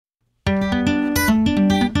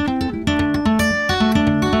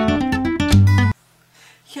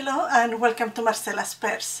and welcome to Marcella's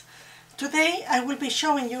Purse. Today I will be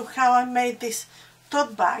showing you how I made this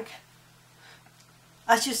tote bag.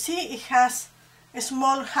 As you see, it has a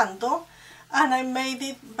small handle and I made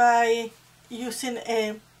it by using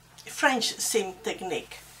a French seam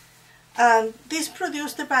technique. And this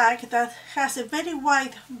produced a bag that has a very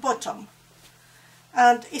wide bottom.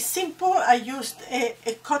 And it's simple. I used a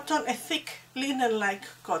thick linen-like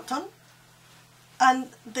cotton, and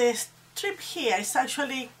the strip here is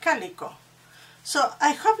actually calico. So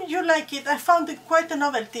I hope you like it. I found it quite a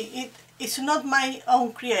novelty. It's not my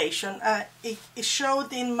own creation. It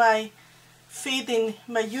showed in my feed in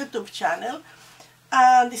my YouTube channel,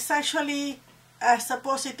 and it's actually, I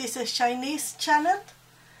suppose it is a Chinese channel,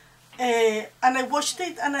 and I watched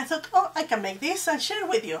it and I thought, oh, I can make this and share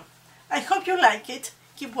with you. I hope you like it.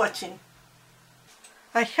 Keep watching.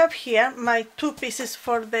 I have here my two pieces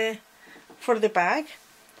for the bag,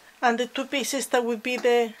 and the two pieces that would be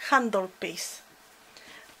the handle piece.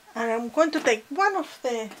 And I'm going to take one of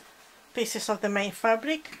the pieces of the main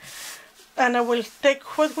fabric, and I will take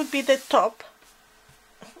what would be the top,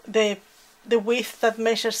 the width that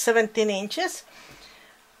measures 17 inches.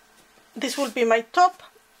 This will be my top,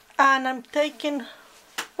 and I'm taking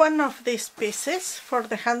one of these pieces for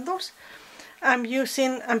the handles.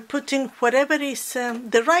 I'm putting whatever is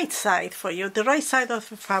the right side for you, the right side of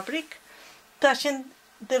the fabric, touching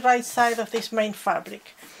the right side of this main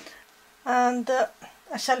fabric. And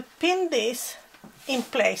I shall pin this in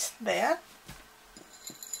place there.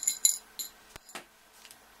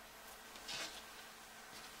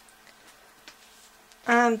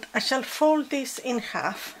 And I shall fold this in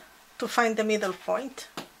half to find the middle point.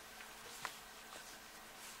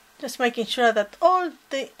 Just making sure that all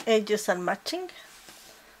the edges are matching.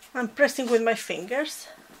 I'm pressing with my fingers.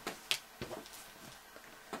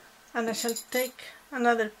 And I shall take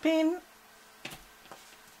another pin.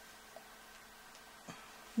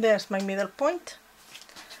 There's my middle point.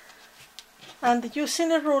 And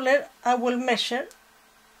using a ruler, I will measure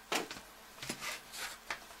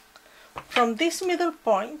from this middle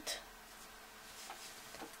point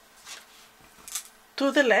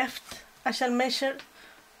to the left. I shall measure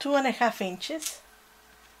 2.5 inches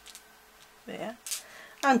there,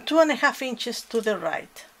 and 2.5 inches to the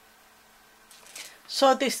right.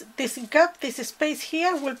 So this gap, this space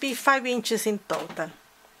here, will be 5 inches in total.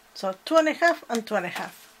 So 2.5 and 2.5.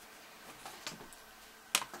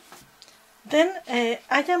 Then I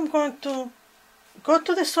am going to go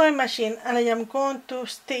to the sewing machine and I am going to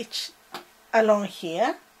stitch along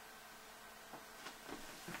here.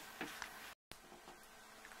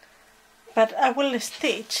 But I will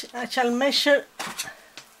stitch, I shall measure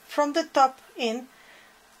from the top in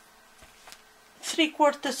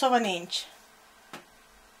 3/4 of an inch.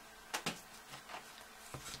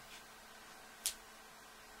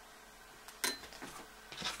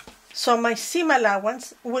 So my seam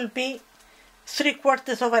allowance will be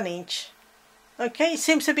 3/4 of an inch. Okay, it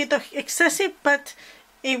seems a bit excessive, but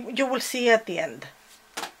you will see at the end.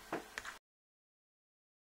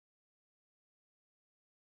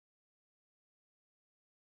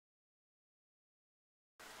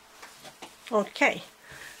 Okay,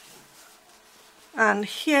 and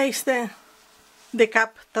here is the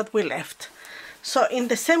gap that we left. So in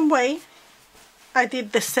the same way I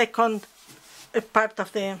did the second part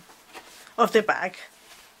of the bag.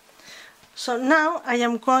 So now I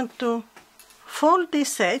am going to fold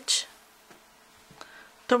this edge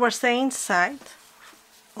towards the inside,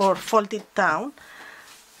 or fold it down,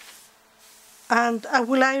 and I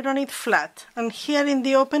will iron it flat, and here in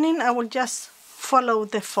the opening I will just follow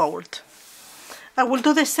the fold. I will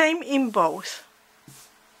do the same in both.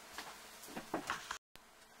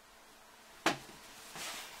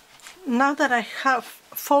 Now that I have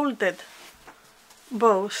folded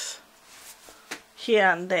both here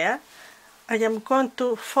and there, I am going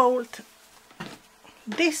to fold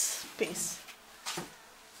this piece.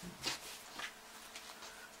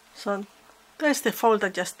 So there's the fold I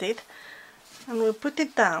just did, and we'll put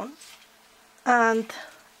it down, and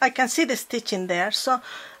I can see the stitching there, so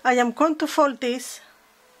I am going to fold this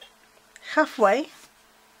halfway,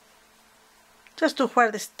 just to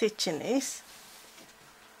where the stitching is,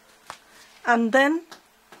 and then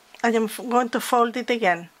I am going to fold it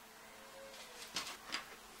again.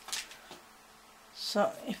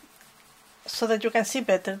 So that you can see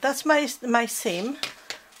better. That's my seam,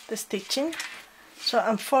 the stitching. So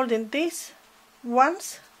I'm folding this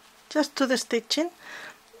once, just to the stitching,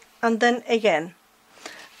 and then again.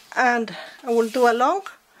 And I will do along,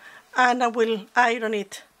 and I will iron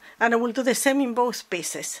it, and I will do the same in both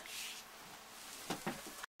pieces.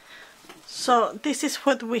 So this is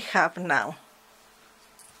what we have now.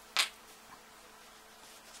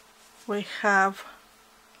 we have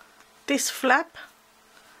this flap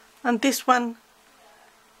and this one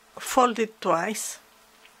folded twice,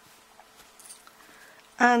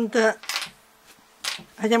 and I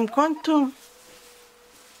am going to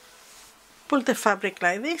pull the fabric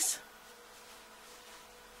like this,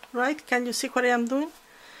 right? Can you see what I am doing?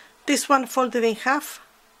 This one folded in half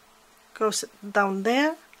goes down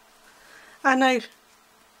there, and I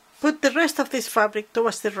put the rest of this fabric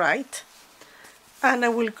towards the right, and I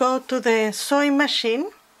will go to the sewing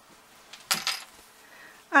machine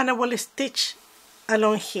and I will stitch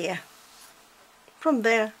along here, from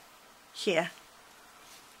there, here,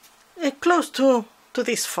 close to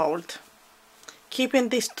this fold, keeping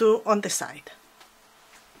these two on the side.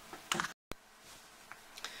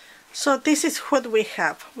 So this is what we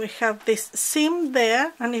have. We have this seam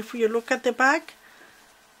there, and if you look at the back,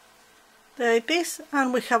 like this,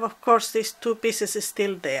 and we have of course these two pieces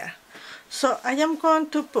still there. So I am going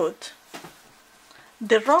to put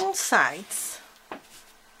the wrong sides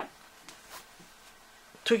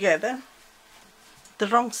together, the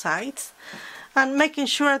wrong sides, and making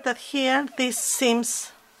sure that here these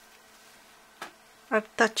seams are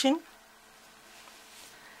touching,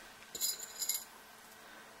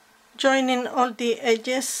 joining all the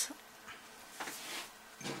edges,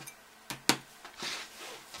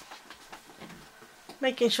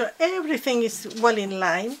 making sure everything is well in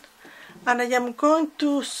line, and I am going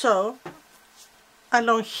to sew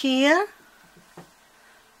along here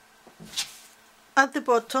at the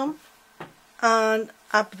bottom and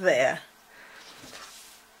up there.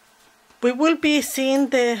 We will be seeing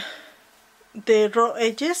the raw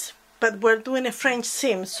edges, but we're doing a French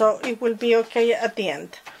seam, so it will be okay at the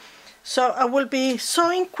end. So I will be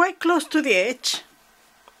sewing quite close to the edge,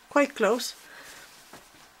 quite close,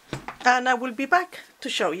 and I will be back to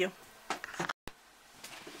show you.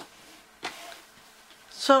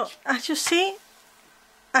 So as you see,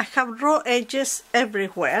 I have raw edges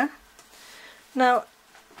everywhere. Now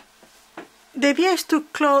the idea is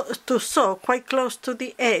to sew quite close to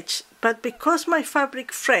the edge, but because my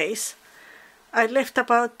fabric frays, I left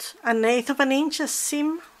about 1/8 of an inch as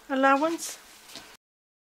seam allowance.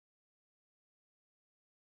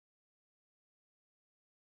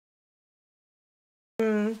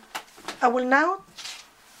 I will now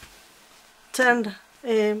turn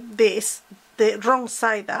the wrong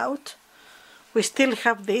side out. We still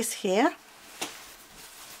have this here.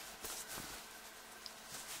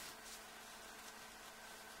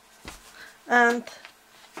 And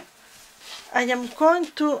I am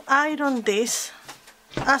going to iron this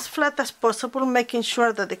as flat as possible, making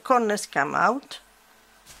sure that the corners come out.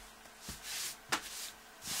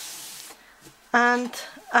 And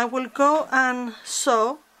I will go and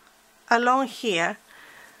sew along here.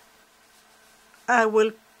 I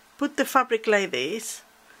will put the fabric like this,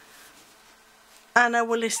 and I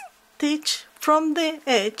will stitch from the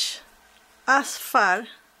edge as far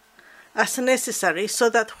as necessary, so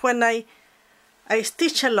that when I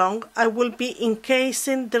stitch along, I will be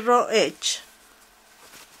encasing the raw edge.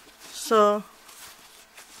 So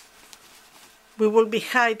we will be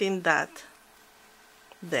hiding that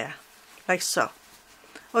there, like so.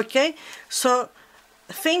 Okay, so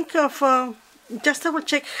think of, just double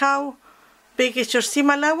check how big is your seam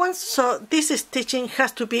allowance. So this stitching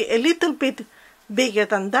has to be a little bit bigger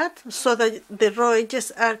than that, so that the raw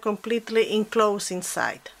edges are completely enclosed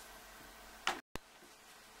inside.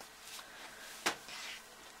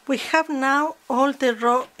 We have now all the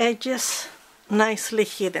raw edges nicely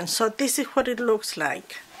hidden. So this is what it looks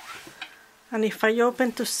like. And if I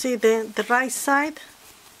open to see the right side,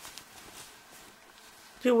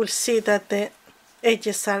 you will see that the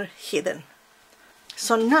edges are hidden.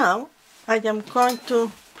 So now I am going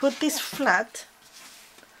to put this flat,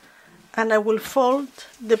 and I will fold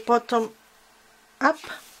the bottom up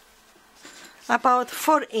about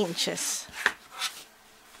 4 inches.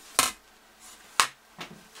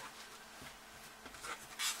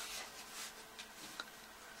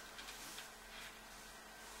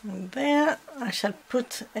 And there I shall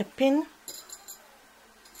put a pin.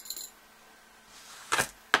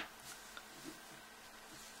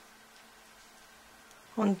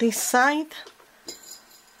 On this side,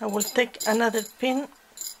 I will take another pin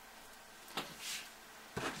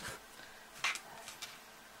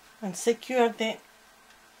and secure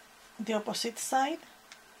the opposite side.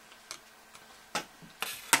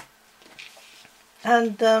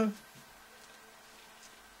 And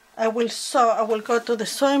I will go to the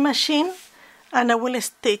sewing machine, and I will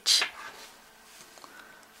stitch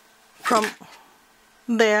from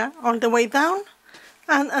there all the way down,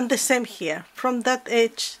 and the same here, from that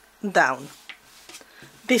edge down.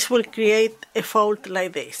 This will create a fold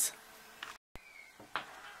like this.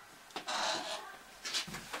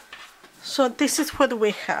 So this is what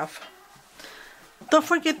we have. Don't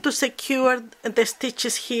forget to secure the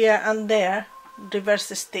stitches here and there,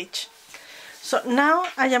 reverse stitch. So now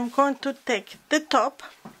I am going to take the top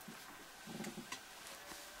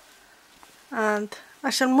and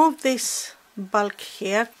I shall move this bulk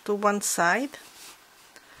here to one side,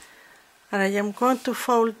 and I am going to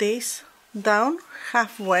fold this down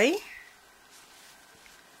halfway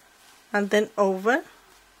and then over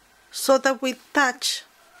so that we touch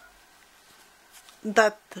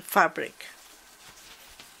that fabric.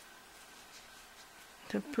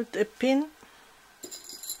 To put a pin,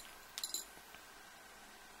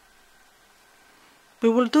 we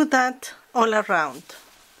will do that all around.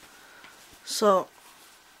 So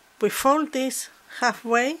we fold this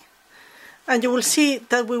halfway, and you will see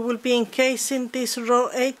that we will be encasing this raw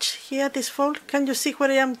edge here, this fold. Can you see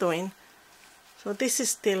what I am doing? So this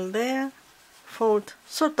is still there, fold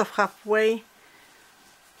sort of halfway,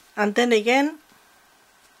 and then again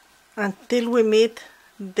until we meet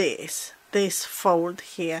this fold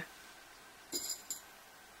here.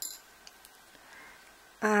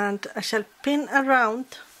 And I shall pin around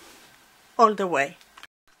all the way.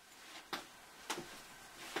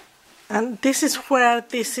 And this is where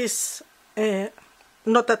this is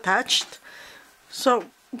not attached. So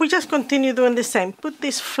we just continue doing the same. Put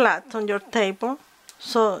this flat on your table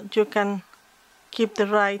so you can keep the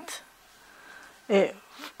right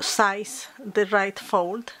size, the right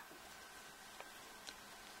fold.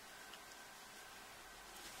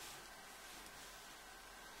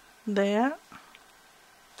 There,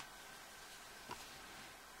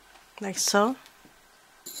 like so.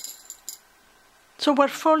 So we're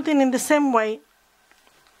folding in the same way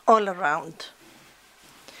all around.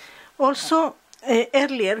 Also,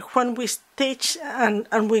 earlier when we stitch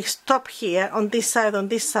and we stop here on this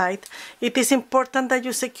side, it is important that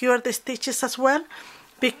you secure the stitches as well,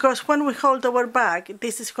 because when we hold our bag,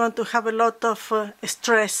 this is going to have a lot of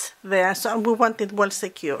stress there, so we want it well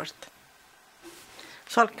secured.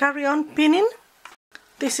 So I'll carry on pinning.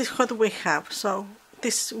 This is what we have. So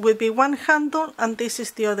this will be one handle and this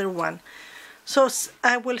is the other one. So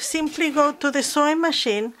I will simply go to the sewing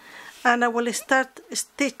machine and I will start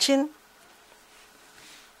stitching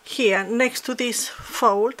here next to this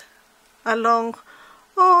fold along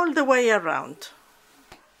all the way around.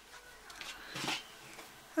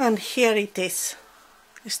 And here it is,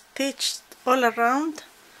 stitched all around,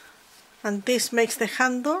 and this makes the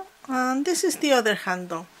handle, and this is the other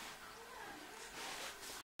handle.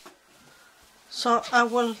 So I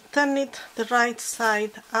will turn it the right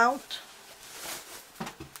side out.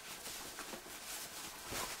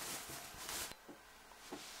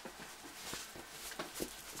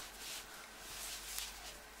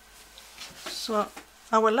 So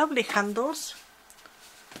our lovely handles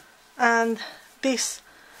and this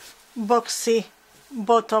boxy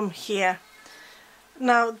bottom here.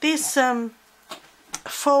 Now this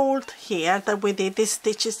fold here that we did, these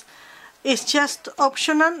stitches, is just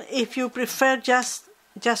optional. If you prefer, just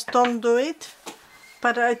don't do it,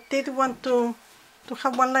 but I did want to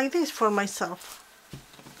have one like this for myself.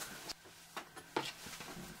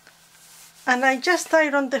 And I just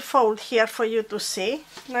ironed the fold here for you to see,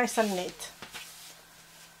 nice and neat.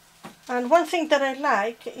 And one thing that I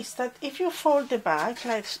like is that if you fold the bag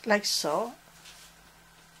like so,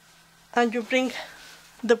 and you bring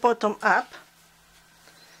the bottom up,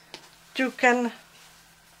 you can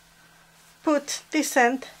put this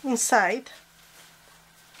end inside,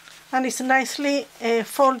 and it's nicely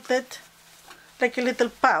folded like a little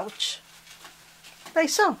pouch, like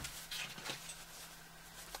so.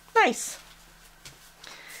 Nice.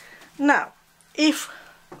 Now, if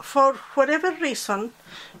for whatever reason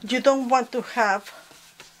you don't want to have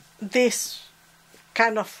this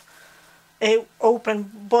kind of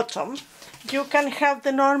open bottom, you can have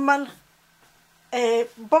the normal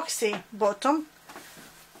boxy bottom.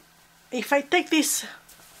 If I take this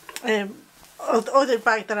other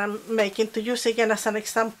bag that I'm making to use again as an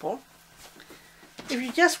example, if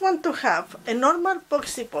you just want to have a normal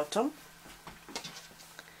boxy bottom,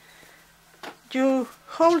 you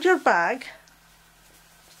hold your bag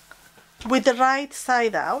with the right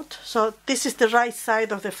side out, so this is the right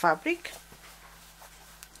side of the fabric,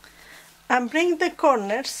 and bring the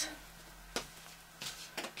corners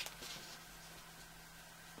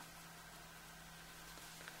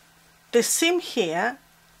the seam here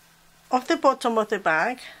of the bottom of the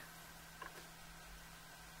bag.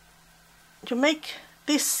 You make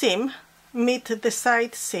this seam meet the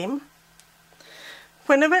side seam.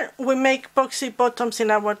 Whenever we make boxy bottoms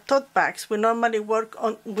in our tote bags, we normally work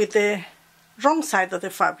with the wrong side of the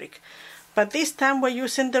fabric, but this time we're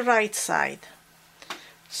using the right side.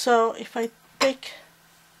 So if I take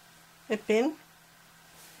a pin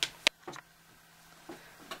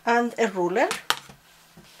and a ruler,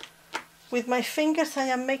 with my fingers I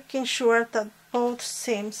am making sure that both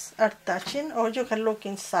seams are touching, or you can look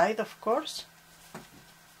inside, of course.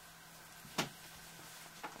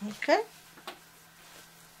 Okay,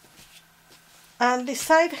 and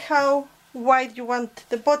decide how wide you want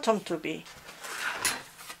the bottom to be.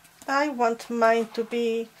 I want mine to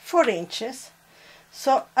be 4 inches,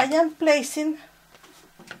 so I am placing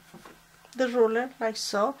the ruler like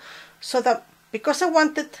so, so that because I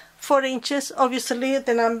wanted 4 inches, obviously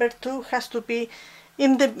the number 2 has to be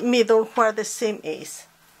in the middle where the seam is.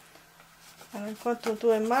 And I'm going to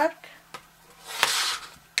do a mark.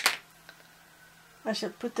 I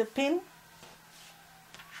shall put a pin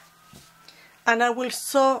and I will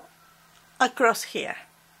sew across here.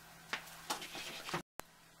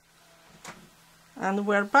 And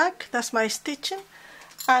we're back, that's my stitching,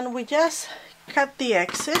 and we just cut the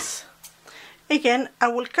excess. Again, I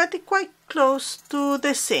will cut it quite close to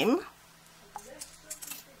the seam.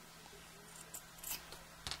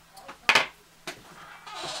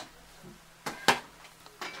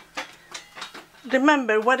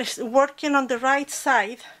 Remember, what is working on the right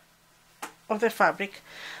side of the fabric.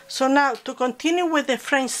 So now, to continue with the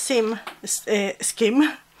French seam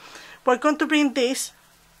scheme, we're going to bring this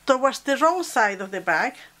towards the wrong side of the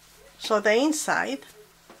bag, so the inside,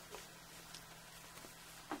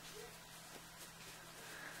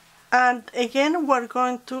 and again we're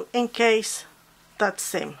going to encase that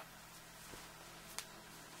seam.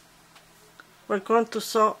 We're going to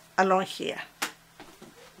sew along here.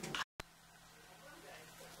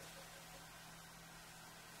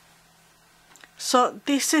 So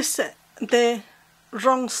this is the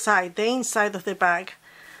wrong side, the inside of the bag,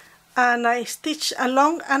 and I stitched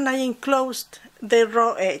along and I enclosed the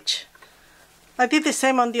raw edge. I did the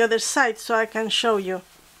same on the other side so I can show you.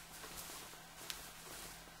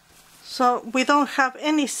 So we don't have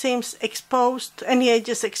any seams exposed, any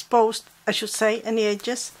edges exposed, I should say, any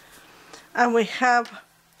edges, and we have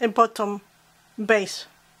a bottom base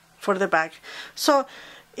for the bag. So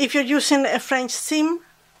if you're using a French seam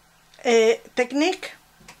technique,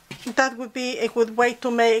 that would be a good way to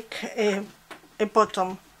make a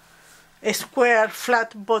bottom, a square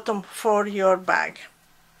flat bottom for your bag,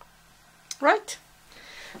 right?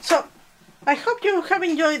 So I hope you have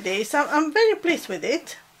enjoyed this. I'm very pleased with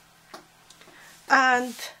it,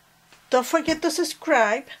 and don't forget to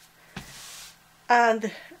subscribe,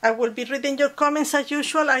 and I will be reading your comments as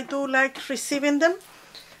usual. I do like receiving them,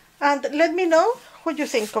 and let me know what you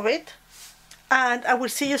think of it. And I will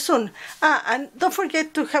see you soon. And don't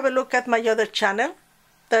forget to have a look at my other channel.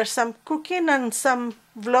 There's some cooking and some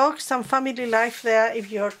vlogs, some family life there if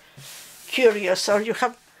you're curious or you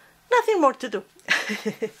have nothing more to do.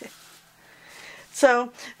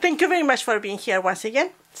 So, thank you very much for being here once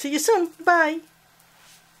again. See you soon. Bye.